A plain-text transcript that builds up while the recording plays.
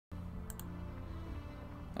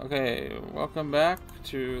Okay, welcome back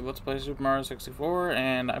to Let's Play Super Mario 64,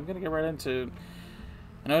 and I'm gonna get right into...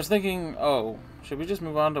 And I was thinking, oh, should we just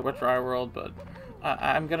move on to Wet Dry World? But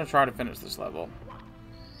I'm gonna try to finish this level.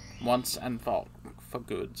 Once and for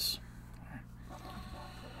goods.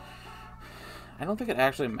 I don't think it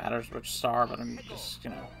actually matters which star, but I'm just, you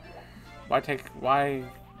know... Why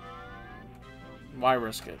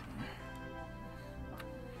risk it?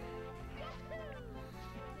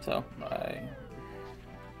 So,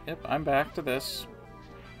 Yep, I'm back to this.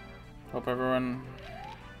 Hope everyone...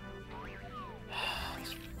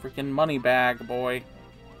 This freaking money bag, boy.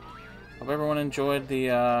 Hope everyone enjoyed the,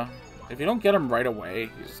 If you don't get him right away,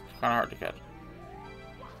 he's kind of hard to catch.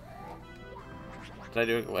 Did I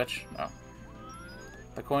do a glitch? No.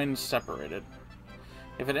 The coin's separated.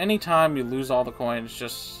 If at any time you lose all the coins,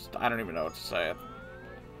 just... I don't even know what to say.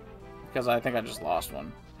 Because I think I just lost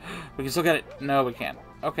one. We can still get it. No, we can't.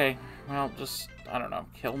 Okay, well, just... I don't know,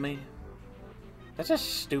 kill me? That's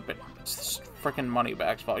just stupid. It's this freaking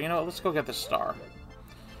moneybags fault. You know what, let's go get the star.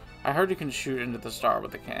 I heard you can shoot into the star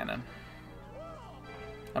with the cannon.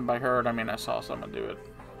 And by heard, I mean I saw someone do it.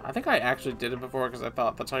 I think I actually did it before because I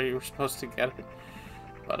thought that's how you were supposed to get it.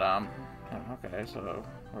 But, okay, so,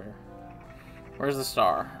 where's the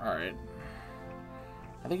star? Alright.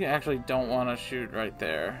 I think you actually don't want to shoot right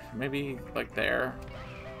there. Maybe, like, there.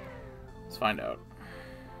 Let's find out.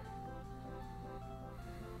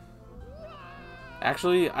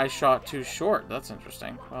 Actually, I shot too short. That's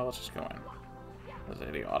interesting. Well, let's just go in. That's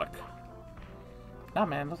idiotic. Nah,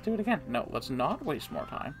 man, let's do it again. No, let's not waste more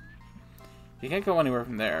time. You can't go anywhere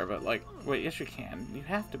from there, but, like... Wait, yes you can. You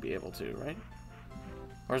have to be able to, right?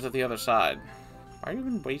 Or is it the other side? Why are you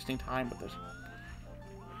even wasting time with this?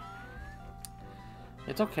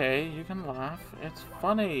 It's okay. You can laugh. It's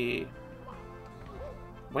funny.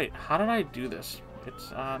 Wait, how did I do this?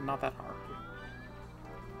 It's, not that hard.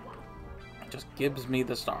 Just gives me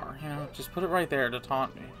the star. You know, just put it right there to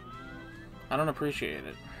taunt me. I don't appreciate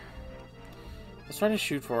it. Let's try to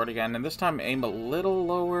shoot for it again, and this time aim a little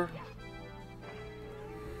lower.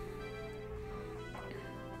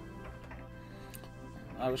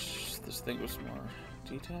 I wish this thing was more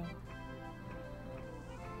detailed.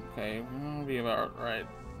 Okay, we'll be about right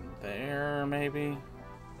there, maybe.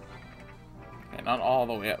 Okay, not all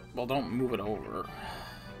the way up. Well, don't move it over.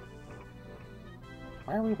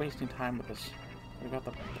 Why are we wasting time with this? We got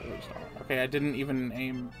the blue star. Okay, I didn't even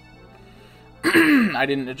aim. I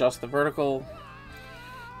didn't adjust the vertical.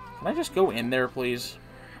 Can I just go in there, please?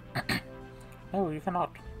 No, you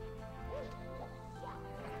cannot.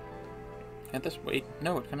 Can't this wait?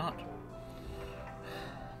 No, it cannot.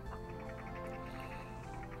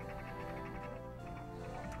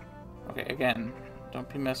 Okay, again, don't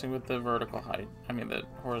be messing with the vertical height. I mean, the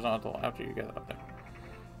horizontal after you get up there.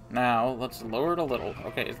 Now, let's lower it a little.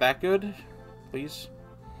 Okay, is that good? Please?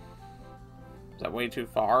 Is that way too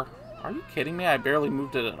far? Are you kidding me? I barely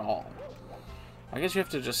moved it at all. I guess you have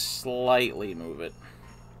to just slightly move it.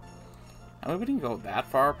 I mean, we didn't go that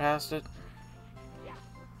far past it.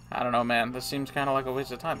 I don't know, man. This seems kind of like a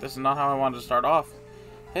waste of time. This is not how I wanted to start off.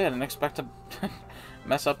 Hey, I didn't expect to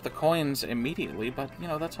mess up the coins immediately, but, you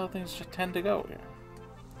know, that's how things just tend to go here.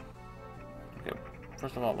 Okay,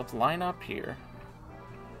 first of all, let's line up here.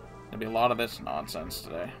 There'll be a lot of this nonsense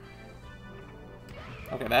today.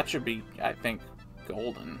 Okay, that should be, I think,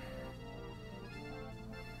 golden.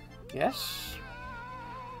 Yes?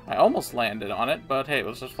 I almost landed on it, but hey,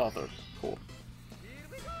 let's just fall through. Cool.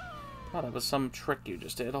 Well, that was some trick you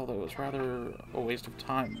just did, although it was rather a waste of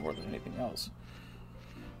time more than anything else.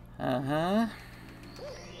 Uh-huh.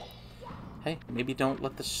 Hey, maybe don't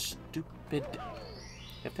let the stupid...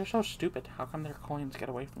 If they're so stupid, how come their coins get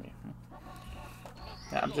away from you?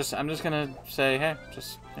 Yeah, I'm just gonna say, hey,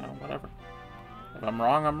 just, you know, whatever. If I'm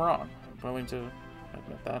wrong, I'm wrong. I'm willing to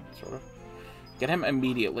admit that, sort of. Get him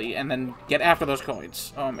immediately, and then get after those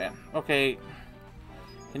coins. Oh, man. Okay.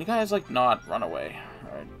 Can you guys, like, not run away?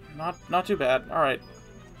 Alright. Not too bad. Alright.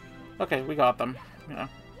 Okay, we got them. You know.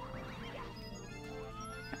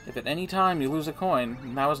 If at any time you lose a coin,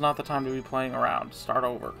 now is not the time to be playing around. Start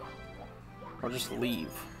over. Or just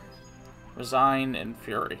leave. Resign in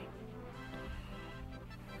fury.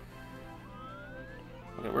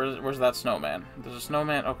 Okay, where's that snowman? There's a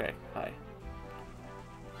snowman? Okay, hi.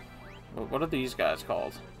 What are these guys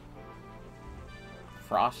called?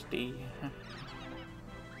 Frosty?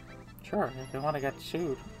 Sure, if they want to get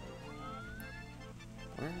sued.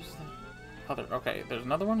 Where's the other? Okay, there's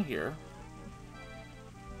another one here.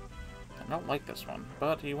 I don't like this one,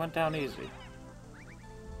 but he went down easy.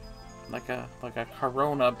 Like a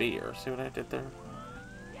Corona beer. See what I did there?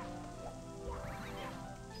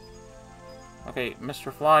 Okay,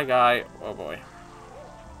 Mr. Fly Guy. Oh boy.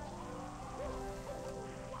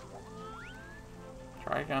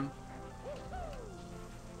 Try again.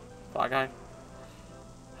 Fly Guy.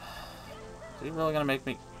 Is he really gonna make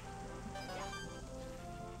me...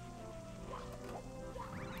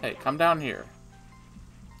 Hey, come down here.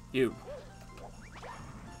 You.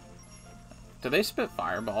 Do they spit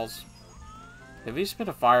fireballs? If he spit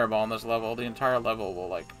a fireball on this level, the entire level will,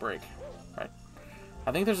 like, break. Right?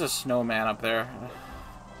 I think there's a snowman up there.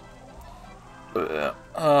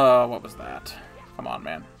 What was that? Come on,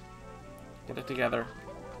 man. Get it together.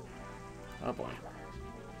 Oh, boy.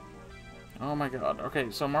 Oh, my God. Okay,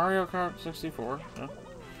 so Mario Kart 64. Yeah.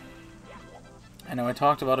 I know I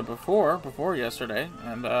talked about it before yesterday,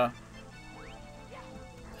 and,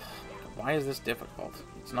 why is this difficult?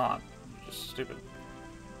 It's not. It's just stupid.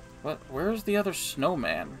 What? Where's the other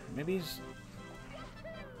snowman? Maybe he's...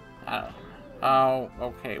 I don't know. Oh,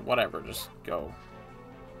 okay, whatever. Just go.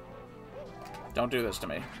 Don't do this to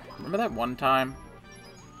me. Remember that one time?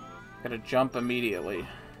 Gotta jump immediately.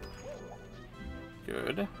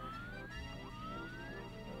 Good.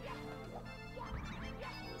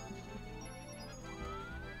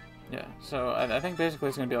 Yeah, so I think basically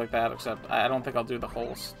it's gonna be like that, except I don't think I'll do the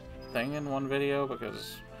whole thing in one video,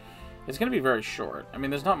 because it's gonna be very short. I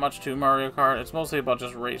mean, there's not much to Mario Kart. It's mostly about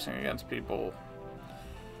just racing against people.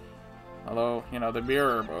 Although, you know, the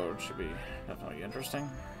mirror mode should be definitely interesting.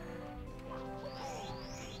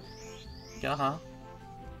 Yeah-huh.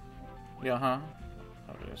 Yeah-huh.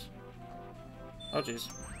 Oh, jeez. Oh, jeez.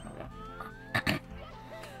 Okay.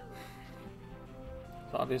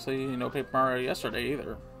 So obviously, no Paper Mario yesterday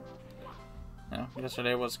either. You know,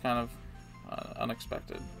 yesterday was kind of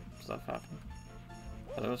unexpected stuff happened.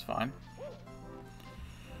 But it was fine.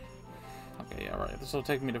 Okay, yeah, right. This will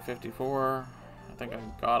take me to 54. I think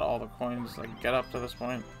I've got all the coins I can get up to this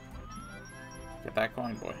point. Get that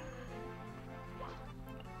coin, boy.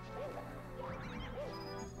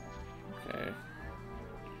 Okay.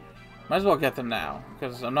 Might as well get them now,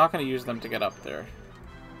 because I'm not going to use them to get up there.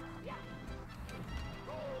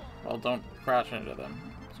 Well, don't crash into them.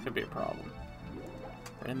 This could be a problem.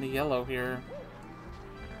 We're in the yellow here.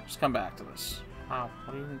 Just come back to this. Wow,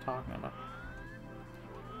 what are you even talking about?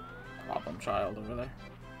 Problem child over there.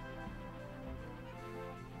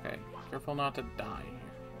 Okay, careful not to die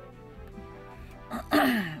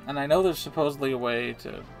here. And I know there's supposedly a way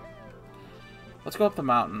to... Let's go up the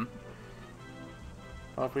mountain.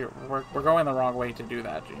 Well, if we're going the wrong way to do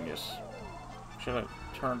that, genius. Should have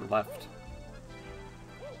turned left.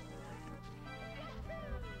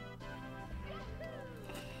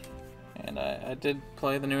 And I did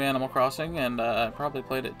play the new Animal Crossing, and I probably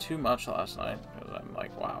played it too much last night, because I'm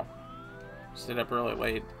like, wow. Stayed up really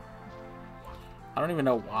late. I don't even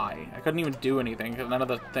know why. I couldn't even do anything, because none of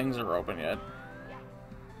the things are open yet.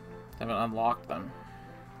 I haven't unlocked them.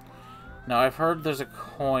 Now, I've heard there's a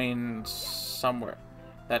coin somewhere.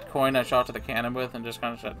 That coin I shot to the cannon with and just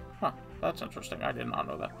kind of said, huh, that's interesting. I did not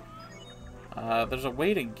know that. There's a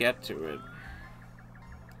way to get to it.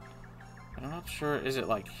 I'm not sure. Is it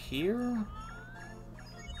like here?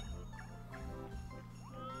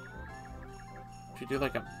 If you do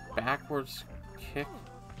like a backwards kick?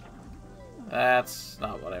 That's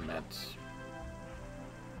not what I meant.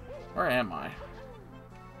 Where am I?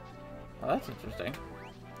 Oh, that's interesting.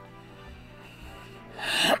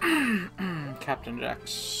 Captain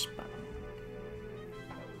Jack's.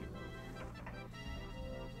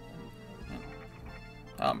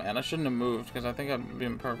 Oh man, I shouldn't have moved because I think I'd be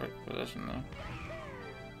in perfect position there.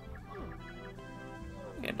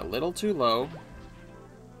 Aimed a little too low.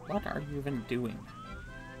 What are you even doing?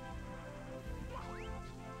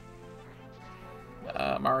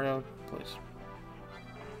 Mario, please.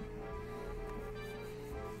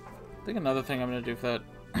 I think another thing I'm going to do for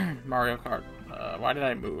that Mario Kart. Why did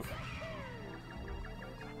I move?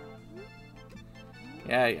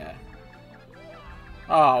 Yeah.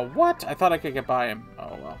 Oh, what? I thought I could get by him.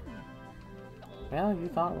 Oh, well. Well, you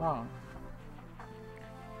thought wrong.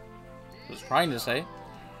 I was trying to say.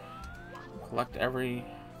 No.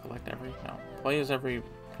 Play as every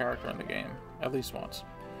character in the game. At least once.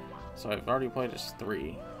 So I've already played as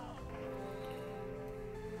 3.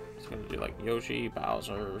 It's gonna do like Yoshi,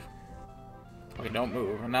 Bowser. Okay, don't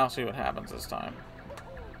move. And now see what happens this time.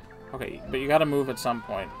 Okay, but you gotta move at some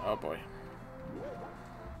point. Oh boy.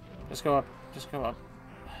 Just go up. Just go up.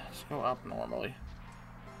 Just go up normally.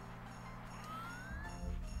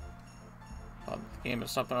 Well, the game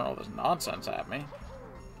is something all this nonsense at me.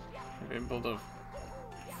 Maybe able to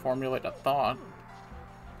formulate a thought.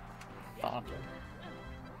 Okay,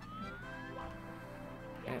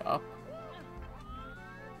 up.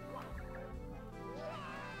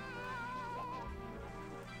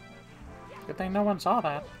 Good thing no one saw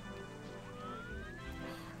that.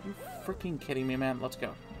 You freaking kidding me, man? Let's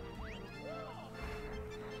go.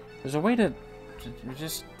 There's a way to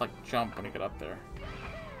just, like, jump when you get up there.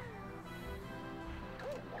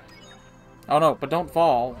 Oh, no, but don't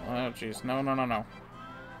fall. Oh, jeez. No, no, no, no.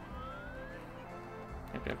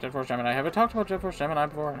 Yep, Jet Force Gemini. Have I talked about Jet Force Gemini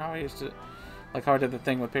before? How I used to... Like how I did the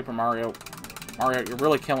thing with Paper Mario. Mario, you're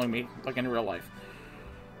really killing me, like in real life.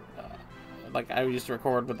 Like I used to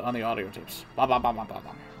record with on the audio tapes. Blah, blah, blah, blah, blah,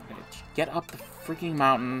 blah. Okay, get up the freaking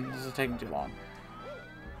mountain. This is taking too long.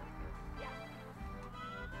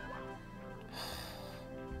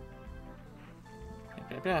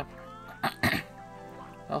 Yep, yep, yep. I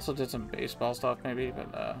also did some baseball stuff, maybe, but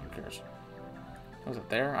who cares? Was it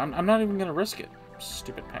there? I'm not even gonna risk it.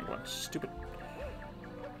 Stupid penguin. Stupid.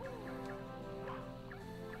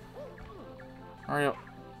 Mario,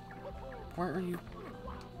 where are you?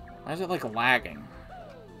 Why is it like lagging?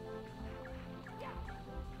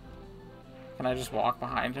 Can I just walk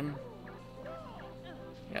behind him?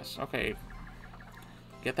 Yes. Okay.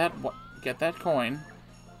 Get that coin,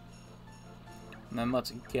 and then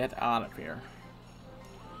let's get out of here.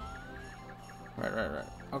 Right.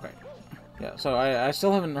 Okay. Yeah, so I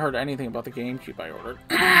still haven't heard anything about the GameCube I ordered.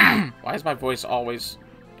 Why is my voice always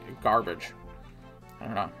garbage? I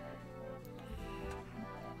don't know.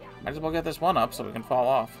 Might as well get this one up so we can fall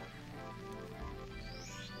off.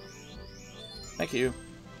 Thank you.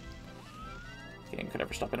 Game could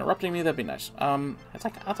ever stop interrupting me, that'd be nice. It's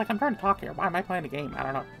like I'm trying to talk here. Why am I playing a game? I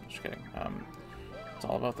don't know. Just kidding. It's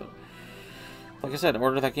all about the... Like I said,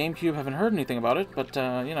 ordered that GameCube. Haven't heard anything about it, but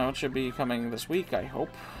you know, it should be coming this week, I hope.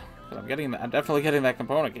 I'm definitely getting that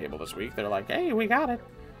component cable this week. They're like, hey, we got it.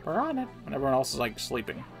 We're on it. And everyone else is like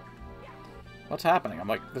sleeping. What's happening? I'm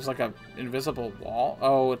like, there's like a invisible wall.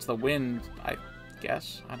 Oh, it's the wind, I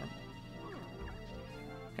guess. I don't know.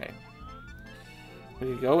 Okay. We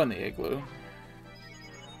could go in the igloo.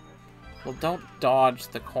 Well, don't dodge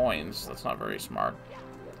the coins. That's not very smart.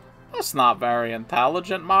 That's not very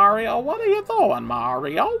intelligent, Mario. What are you doing,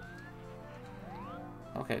 Mario?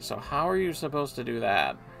 Okay, so how are you supposed to do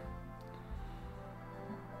that?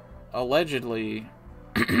 Allegedly...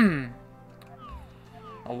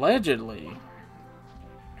 Allegedly...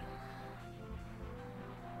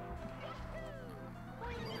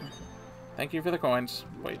 Thank you for the coins.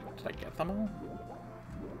 Wait, did I get them all?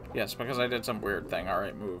 Yes, because I did some weird thing.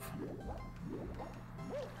 Alright, move.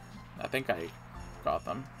 I think I got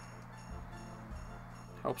them.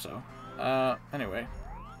 Hope so. Anyway.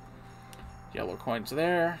 Yellow coins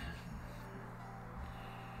there.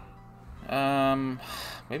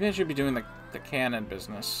 Maybe I should be doing the cannon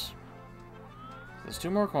business. There's 2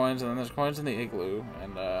 more coins, and then there's coins in the igloo,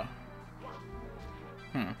 and,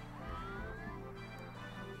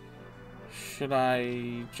 Should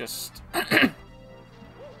I just...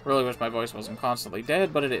 Really wish my voice wasn't constantly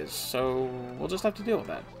dead, but it is, so we'll just have to deal with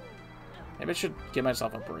that. Maybe I should give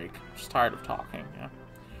myself a break. I'm just tired of talking, yeah?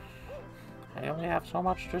 I only have so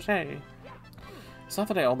much to say. It's not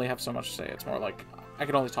that I only have so much to say, it's more like I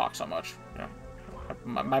can only talk so much, yeah?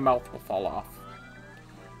 My mouth will fall off.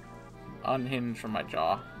 Unhinge from my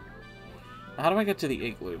jaw. Now, how do I get to the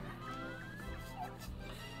igloo?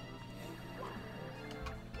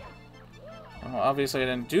 Well, obviously I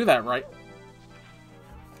didn't do that right.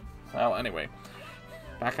 Well, anyway.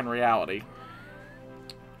 Back in reality.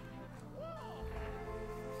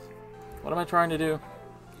 What am I trying to do?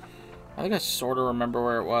 I think I sort of remember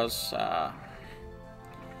where it was.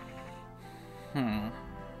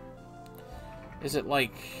 Is it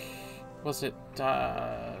like... Was it,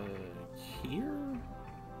 here?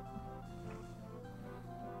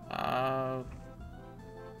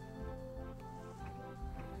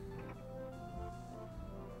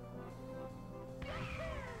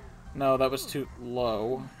 No, that was too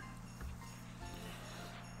low.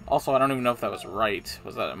 Also, I don't even know if that was right.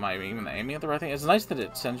 Was that, am I even aiming at the right thing? It's nice that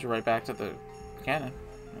it sends you right back to the cannon.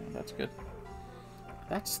 Yeah, that's good.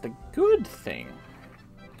 That's the good thing.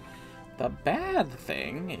 The bad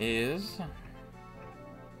thing is...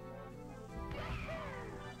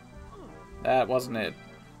 That wasn't it.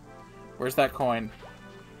 Where's that coin?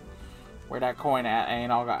 Where that coin at? I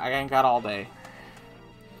ain't got all day.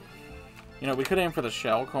 You know, we could aim for the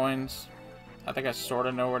shell coins. I think I sort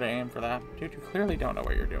of know where to aim for that. Dude, you clearly don't know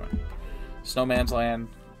what you're doing. Snowman's Land.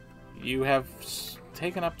 You have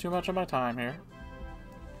taken up too much of my time here.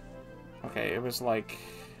 Okay, it was like...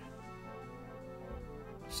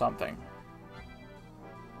 something.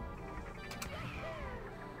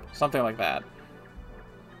 Something like that.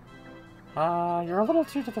 You're a little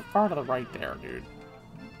too to the far to the right there, dude.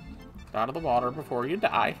 Get out of the water before you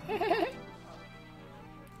die.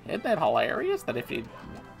 Isn't that hilarious that if you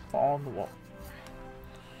fall in the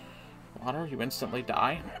water, you instantly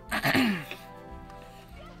die? I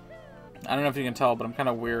don't know if you can tell, but I'm kind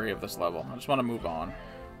of weary of this level. I just want to move on.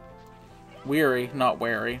 Weary, not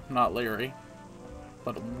wary, not leery,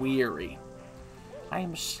 but weary. I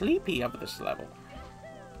am sleepy of this level.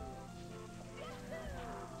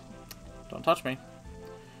 Don't touch me.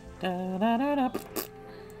 Da, da, da, da.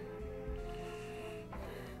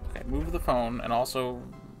 Okay, move the phone and also...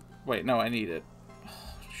 Wait, no, I need it.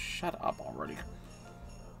 Shut up already.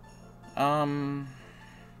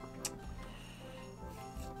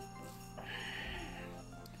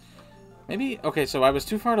 Maybe... Okay, so I was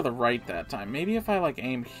too far to the right that time. Maybe if I, like,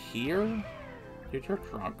 aim here? Dude, you're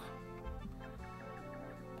drunk.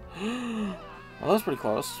 Well, that was pretty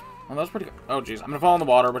close. Well, that was pretty... Oh, jeez. I'm gonna fall in the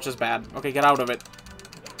water, which is bad. Okay, get out of it.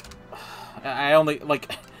 I only... Like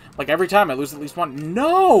every time I lose at least one...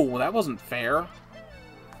 No! That wasn't fair.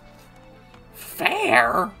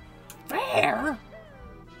 Fair? Fair?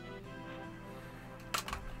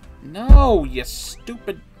 No, you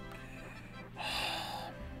stupid...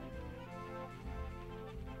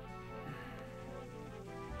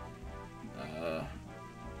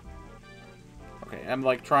 Okay, I'm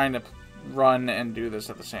like trying to run and do this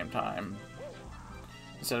at the same time.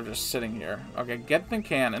 Instead of just sitting here. Okay, get the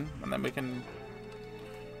cannon, and then we can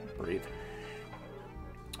breathe.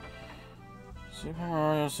 Super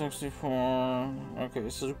Mario 64. Okay,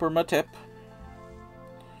 Super Matip.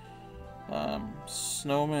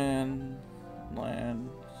 Snowman Land.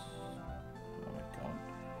 Oh my god.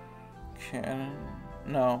 Cannon.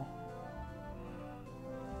 No.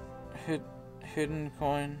 Hidden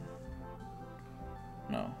coin.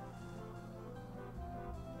 No.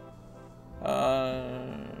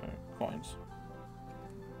 Coins.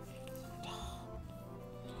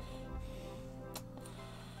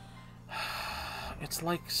 It's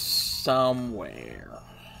like somewhere.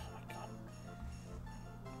 Oh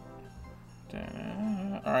my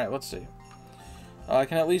god. Alright, let's see. I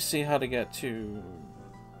can at least see how to get to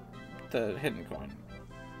the hidden coin.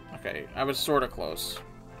 Okay, I was sort of close.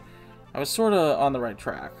 I was sort of on the right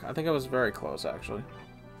track. I think I was very close, actually.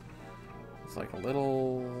 It's like a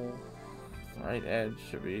little... The right edge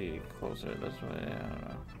should be closer this way. I don't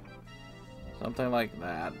know. Something like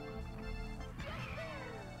that.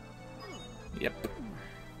 Yep.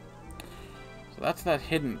 So that's that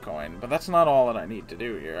hidden coin, but that's not all that I need to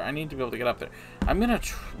do here. I need to be able to get up there. I'm gonna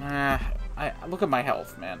look at my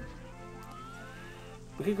health, man.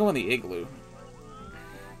 We could go in the igloo.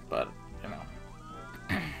 But, you know.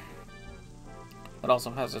 It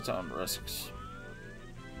also has its own risks.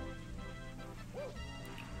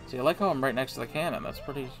 See, I like how I'm right next to the cannon. That's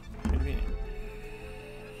pretty convenient.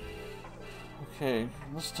 Okay,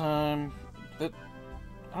 this time...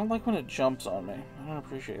 I don't like when it jumps on me. I don't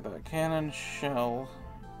appreciate that. Cannon, shell...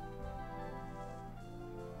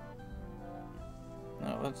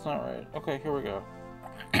 No, that's not right. Okay, here we go.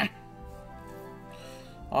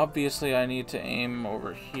 Obviously, I need to aim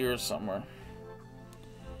over here somewhere.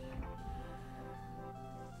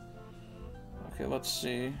 Okay, let's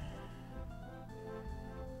see.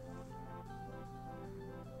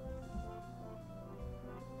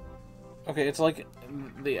 Okay, it's like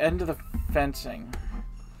the end of the fencing.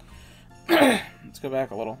 Let's go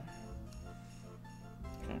back a little.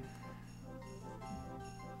 Okay.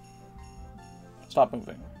 Stop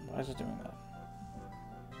moving. Why is it doing that?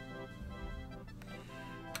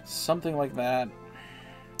 Something like that.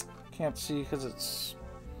 Can't see because it's...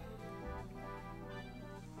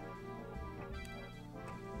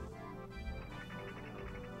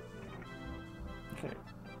 Okay.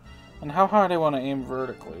 And how hard I want to aim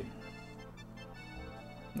vertically?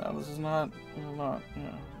 No, this is not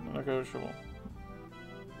negotiable.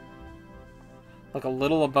 Like a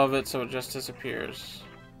little above it so it just disappears.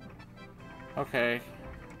 Okay.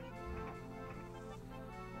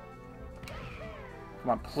 Come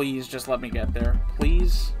on, please just let me get there.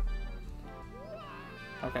 Please?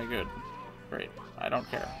 Okay, good. Great. I don't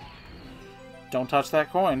care. Don't touch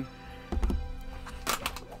that coin.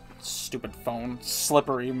 Stupid phone.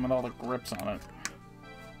 Slippery even with all the grips on it.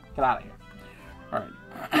 Get out of here.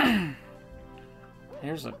 Alright.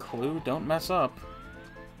 Here's a clue. Don't mess up.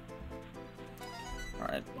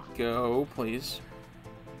 Alright. Go, please.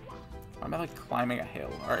 Why am I like climbing a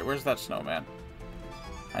hill? Alright, where's that snowman?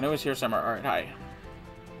 I know he's here somewhere. Alright, hi.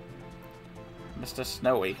 Mr.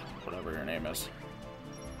 Snowy. Whatever your name is.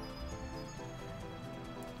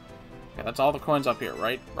 Okay, that's all the coins up here.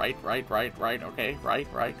 Right. Okay. Right.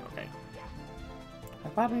 Okay.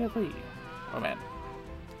 I'm glad we agree. Oh, man.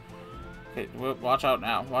 Okay, watch out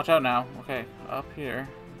now. Watch out now. Okay, up here.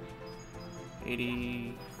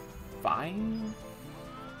 84. 5?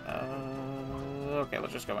 Okay,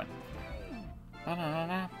 let's just go in.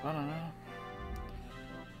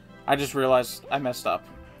 I just realized I messed up.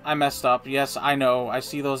 I messed up. Yes, I know. I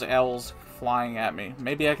see those L's flying at me.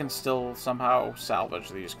 Maybe I can still somehow salvage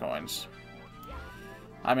these coins.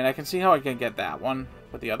 I mean, I can see how I can get that one,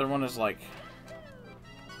 but the other one is like...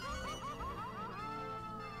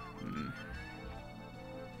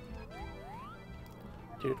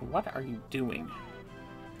 Dude, what are you doing?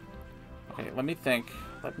 Okay, let me think.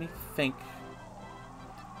 Let me think.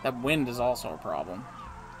 That wind is also a problem.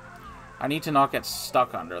 I need to not get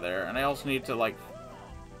stuck under there, and I also need to, like...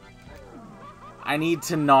 I need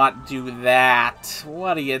to not do that.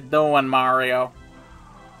 What are you doing, Mario?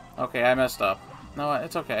 Okay, I messed up. No,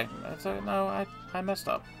 it's okay. No, I messed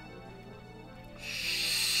up.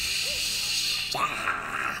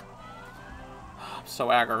 I'm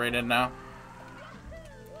so aggravated now.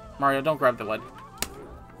 Mario, don't grab the lid.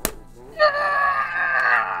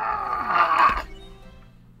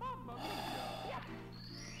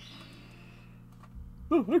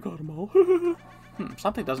 Oh, I got them all.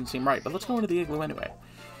 Something doesn't seem right, but let's go into the igloo anyway.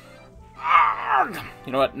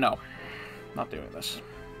 You know what? No. Not doing this.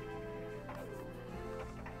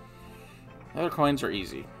 The other coins are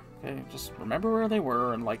easy. Okay, just remember where they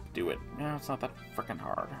were and, like, do it. Yeah, it's not that freaking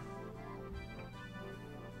hard.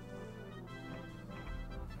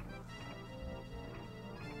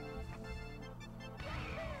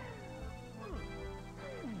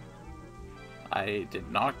 I did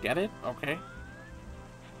not get it? Okay.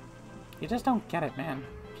 You just don't get it, man.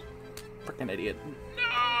 Freaking idiot.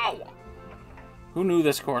 No! Who knew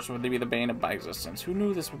this course would be the bane of my existence? Who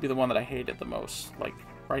knew this would be the one that I hated the most? Like,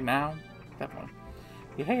 right now? That one.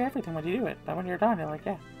 You hate everything when you do it, but when you're done, you're like,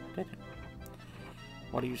 yeah, I did it.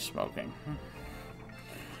 What are you smoking?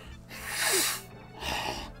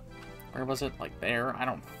 Where was it? Like there? I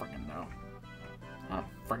don't freaking know. I don't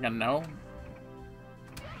freaking know.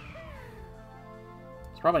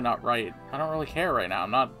 It's probably not right. I don't really care right now.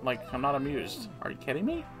 I'm not amused. Are you kidding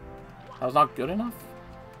me? That was not good enough?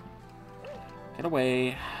 Get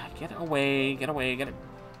away. Get away. Get away. Get it.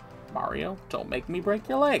 Mario, don't make me break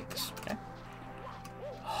your legs. Okay?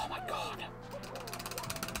 Oh my god.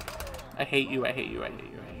 I hate you. I hate you. I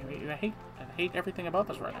hate you. I hate you. I hate everything about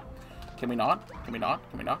this right now. Can we not? Can we not?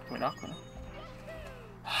 Can we not? Can we not? Can we not?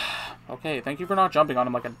 Okay, thank you for not jumping on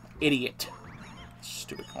him like an idiot.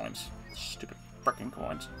 Stupid coins. Stupid frickin'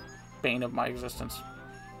 coins. Bane of my existence.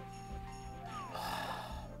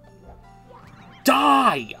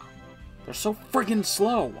 Die! They're so friggin'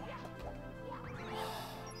 slow.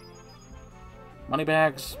 Money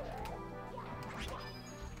bags.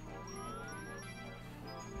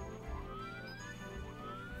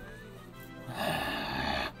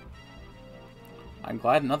 I'm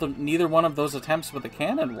glad neither one of those attempts with the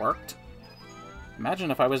cannon worked.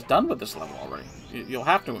 Imagine if I was done with this level already. You'll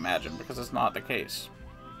have to imagine, because it's not the case.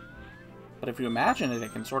 But if you imagine it,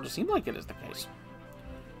 it can sort of seem like it is the case.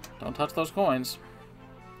 Don't touch those coins.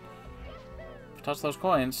 If you touch those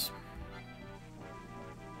coins,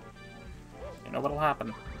 you know what'll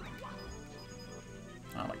happen.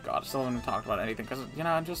 Oh my god, I still haven't even talked about anything, because, you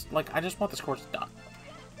know, I'm just, like, I just want this course done.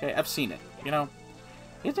 Okay, I've seen it, you know?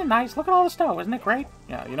 Isn't it nice? Look at all the snow, isn't it great?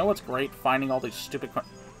 Yeah, you know what's great? Finding all these stupid coins.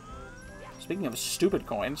 Speaking of stupid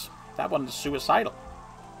coins, that one is suicidal.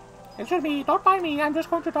 Excuse me, don't mind me, I'm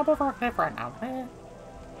just going to jump over a cliff right now.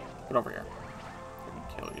 Get over here. I can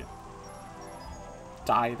kill you.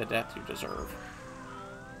 Die the death you deserve.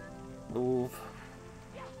 Move.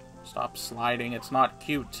 Stop sliding, it's not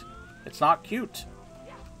cute. It's not cute.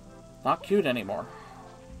 Not cute anymore.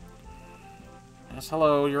 Yes,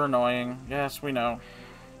 hello, you're annoying. Yes, we know.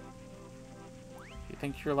 You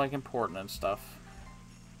think you're, like, important and stuff.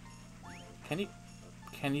 Can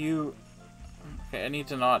you... Okay, I need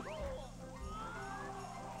to not...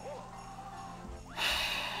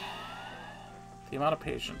 The amount of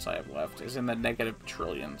patience I have left is in the negative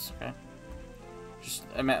trillions, okay? Just,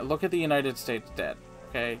 I mean, look at the United States debt,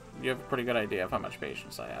 okay? You have a pretty good idea of how much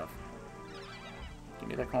patience I have. Give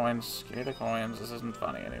me the coins. Give me the coins. This isn't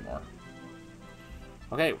funny anymore.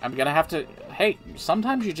 Okay, I'm gonna have to... Hey,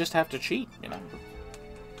 sometimes you just have to cheat, you know?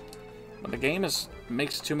 When the game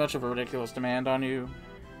makes too much of a ridiculous demand on you...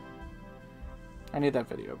 I need that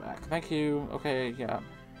video back. Thank you. Okay, yeah.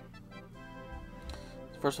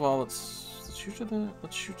 First of all, let's shoot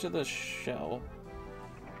to the shell.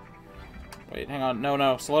 Wait, hang on.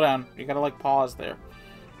 No, slow down. You gotta, like, pause there.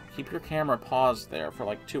 Keep your camera paused there for,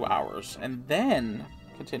 like, 2 hours, and then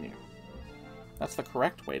continue. That's the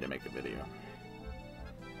correct way to make a video.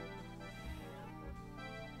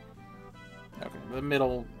 Okay, the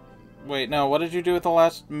middle Wait, no, what did you do with the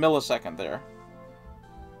last millisecond there?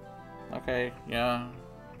 Okay, yeah.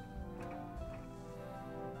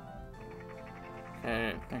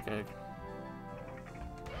 Okay, I think I...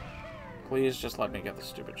 Please just let me get the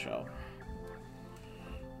stupid shell.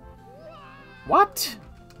 What?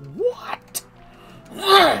 What?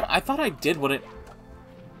 I thought I did what it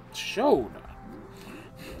showed.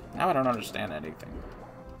 Now I don't understand anything.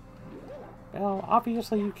 Well,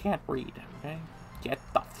 obviously you can't read, okay? Get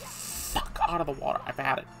the fuck out of the water. I've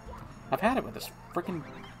had it. I've had it with this freaking...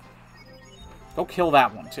 Go kill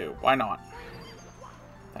that one, too. Why not?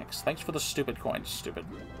 Thanks. Thanks for the stupid coins, stupid.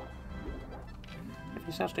 If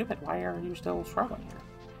you're so stupid, why are you still struggling here?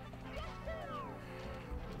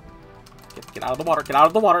 Get out of the water. Get out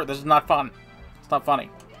of the water. This is not fun. It's not funny.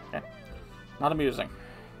 Okay? Not amusing.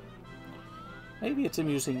 Maybe it's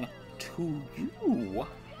amusing to you.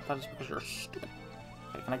 That is because you're stupid.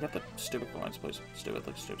 Okay, can I get the stupid coins, please? Stupid,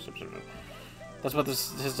 like stupid, stupid, stupid. That's what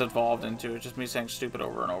this has evolved into. It's just me saying stupid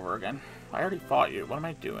over and over again. I already fought you. What am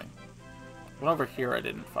I doing? Went over here, I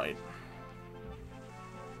didn't fight.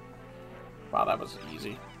 Wow, that was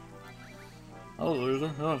easy. That was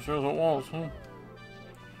easy. Yeah, sure as it was. Huh?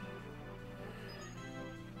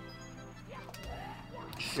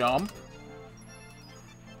 Jump.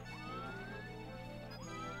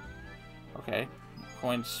 Okay.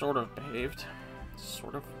 Coin sort of behaved.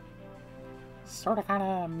 Sort of. Sort of, kind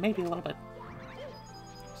of, maybe a little bit.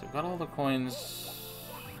 So we've got all the coins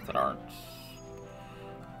that aren't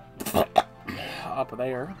up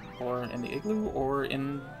there, or in the igloo, or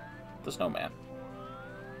in the snowman.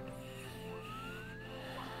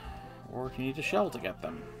 Or if you need a shell to get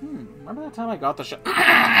them. Remember that time I got the shell?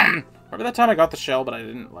 Remember that time I got the shell, but I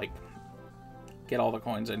didn't, like, get all the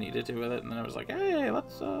coins I needed to with it, and then I was like, hey,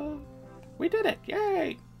 let's, we did it!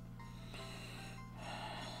 Yay!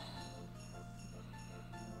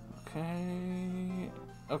 Okay...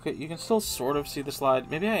 Okay, you can still sort of see the slide.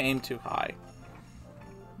 Maybe I aimed too high.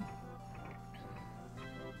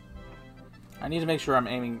 I need to make sure I'm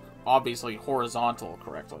aiming, obviously, horizontal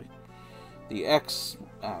correctly. The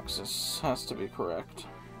x-axis has to be correct.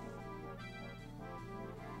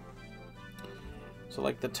 So,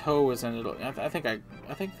 like, the toe is in it. I think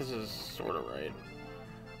this is sort of right.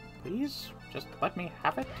 Please? Just let me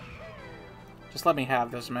have it? Just let me have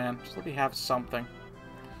this, man. Just let me have something.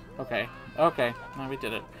 Okay. Okay. Now we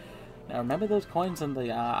did it. Now, remember those coins in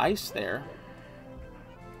the ice there?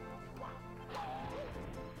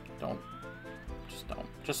 Don't. Just don't.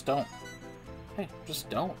 Just don't. Hey, just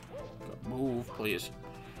don't. Move, please.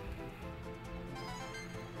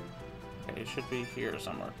 Okay, it should be here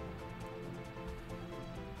somewhere.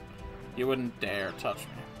 You wouldn't dare touch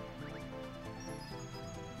me.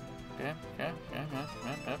 Okay, okay,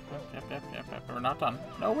 yep. We're not done.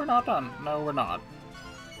 No, we're not done. No, we're not.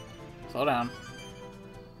 Slow down.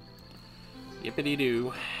 Yippity-doo.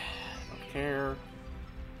 Don't care.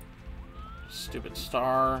 Stupid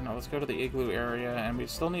star. Now let's go to the igloo area, and we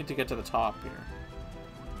still need to get to the top here.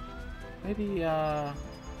 Maybe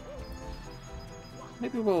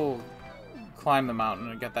we'll climb the mountain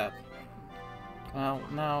and get that. Well,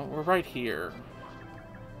 no, we're right here.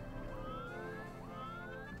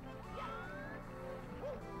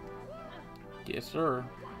 Yes, sir.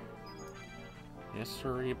 Yes,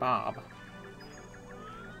 sirree, Bob.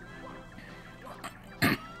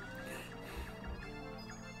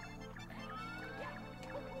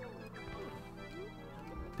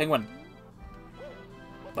 Penguin.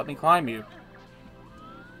 Let me climb you.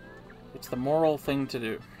 It's the moral thing to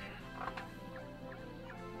do.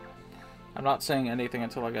 I'm not saying anything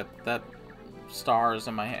until I get that stars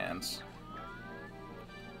in my hands.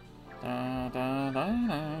 Da, da, da,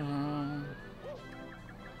 da.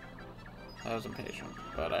 I was impatient,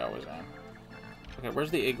 but I always am. Okay, where's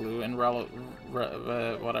the igloo in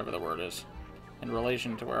whatever the word is, in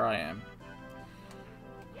relation to where I am?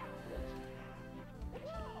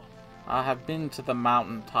 I have been to the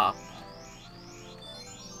mountaintop.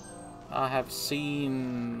 I have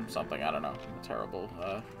seen something. I don't know. I'm terrible.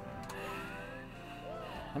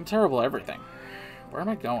 I'm terrible at everything. Where am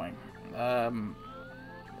I going?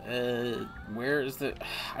 Where is the...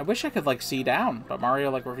 I wish I could, like, see down, but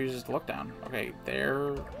Mario, like, refuses to look down. Okay,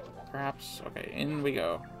 there, perhaps. Okay, in we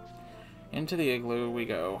go. Into the igloo we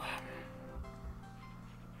go.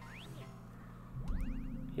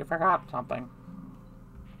 You forgot something.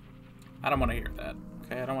 I don't want to hear that.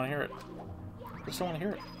 Okay, I don't want to hear it. I just don't want to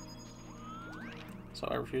hear it. So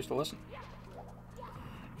I refuse to listen.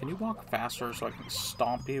 Can you walk faster so I can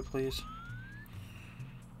stomp you, please?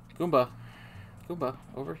 Goomba. Goomba,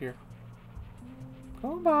 over here.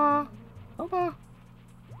 Goomba! Goomba!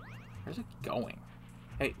 Where's it going?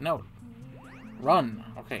 Hey, no. Run.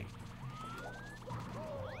 Okay.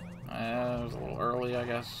 It was a little early, I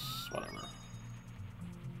guess. Whatever.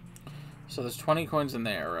 So there's 20 coins in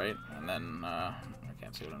there, right? And then, I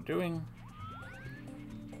can't see what I'm doing.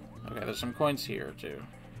 Okay, there's some coins here, too.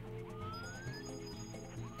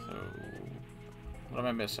 So, what am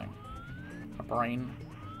I missing? A brain?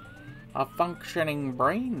 A functioning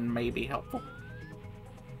brain may be helpful.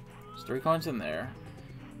 There's 3 coins in there.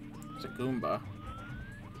 There's a Goomba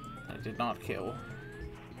that I did not kill.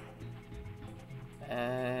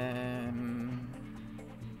 And...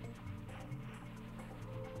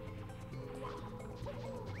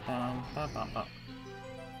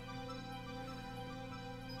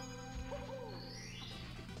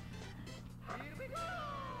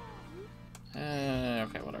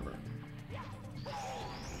 okay, whatever.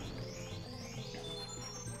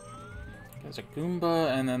 There's a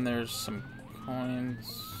Goomba, and then there's some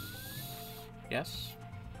coins. Yes?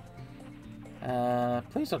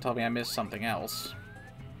 Please don't tell me I missed something else.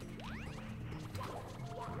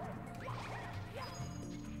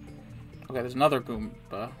 Okay, there's another Goomba.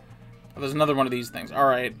 Oh, there's another one of these things.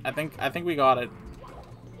 Alright, I think we got it.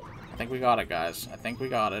 I think we got it, guys. I think we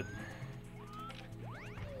got it.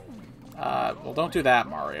 Well, don't do that,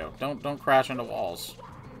 Mario. Don't crash into walls.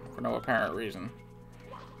 For no apparent reason.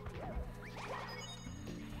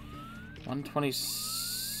 120...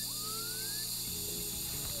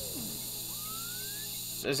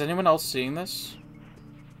 Is anyone else seeing this?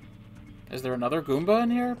 Is there another Goomba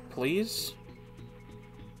in here? Please?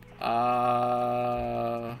 What?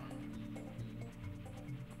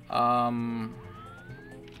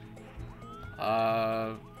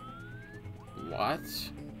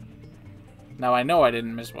 Now I know I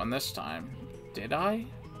didn't miss one this time. Did I?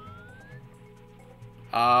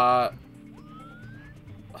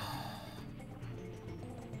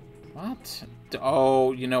 What?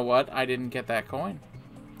 Oh, you know what? I didn't get that coin.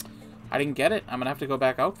 I didn't get it. I'm gonna have to go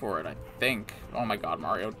back out for it, I think. Oh my god,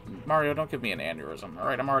 Mario. Mario, don't give me an aneurysm.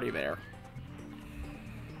 Alright, I'm already there.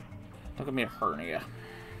 Don't give me a hernia.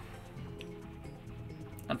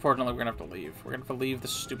 Unfortunately, we're gonna have to leave. We're gonna have to leave the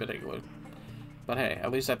stupid igloo. But hey,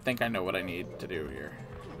 at least I think I know what I need to do here.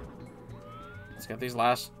 Let's get these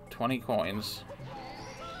last 20 coins.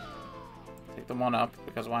 Take the one up,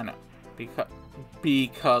 because why not?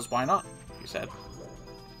 Because why not, he said.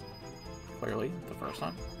 Clearly, the first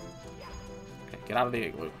time. Okay, get out of the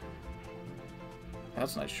igloo.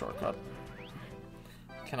 That's a nice shortcut.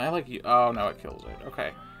 Can I, like, you? Oh, no, it kills it.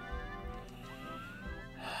 Okay.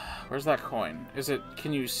 Where's that coin? Is it...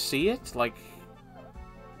 Can you see it? Like...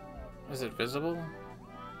 Is it visible?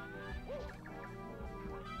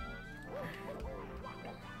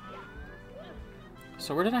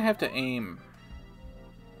 So where did I have to aim?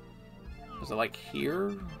 Is it, like,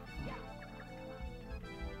 here?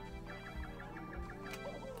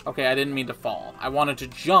 Okay, I didn't mean to fall. I wanted to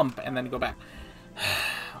jump and then go back.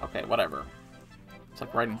 Okay, whatever. It's,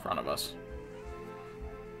 like, right in front of us.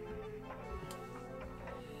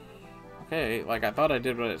 Okay, like, I thought I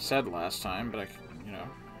did what it said last time, but I, you know...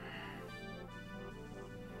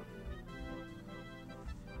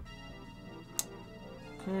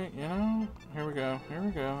 Okay, you know, here we go,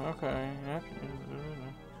 okay.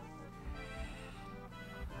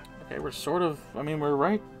 Okay, we're sort of, I mean, we're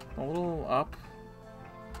right a little up.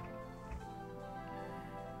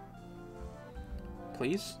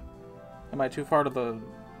 Please? Am I too far to the...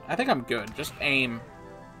 I think I'm good, just aim.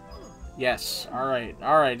 Yes, alright,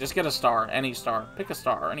 just get a star, any star. Pick a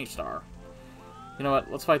star, any star. You know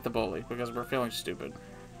what, let's fight the bully, because we're feeling stupid.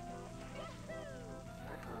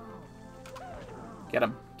 Get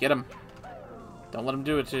him. Get him. Don't let him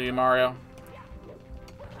do it to you, Mario.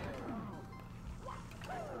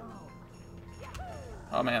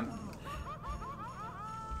 Oh, man.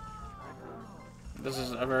 This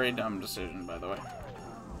is a very dumb decision, by the way.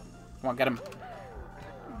 Come on, get him.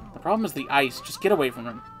 The problem is the ice. Just get away from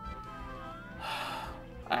him.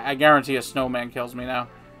 I guarantee a snowman kills me now.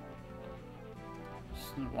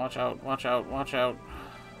 Watch out, watch out, watch out.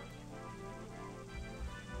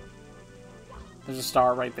 There's a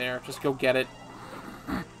star right there. Just go get it.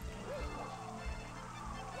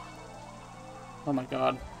 Oh my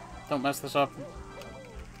god. Don't mess this up.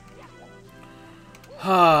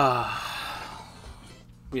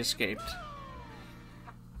 We escaped.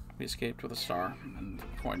 We escaped with a star and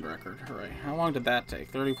coin record. Hooray. How long did that take?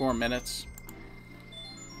 34 minutes?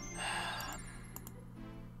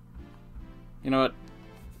 You know what?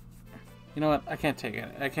 You know what? I can't take it.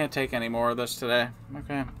 I can't take any more of this today.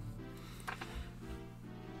 Okay.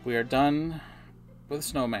 We are done with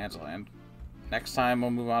Snowman's Land. Next time we'll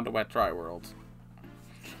move on to Wet Dry World.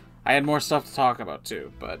 I had more stuff to talk about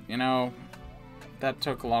too, but, you know, that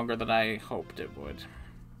took longer than I hoped it would.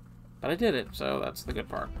 But I did it, so that's the good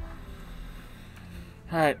part.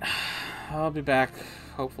 Alright, I'll be back,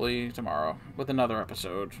 hopefully, tomorrow, with another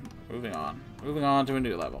episode. Moving on. Moving on to a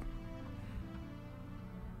new level.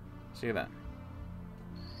 See you then.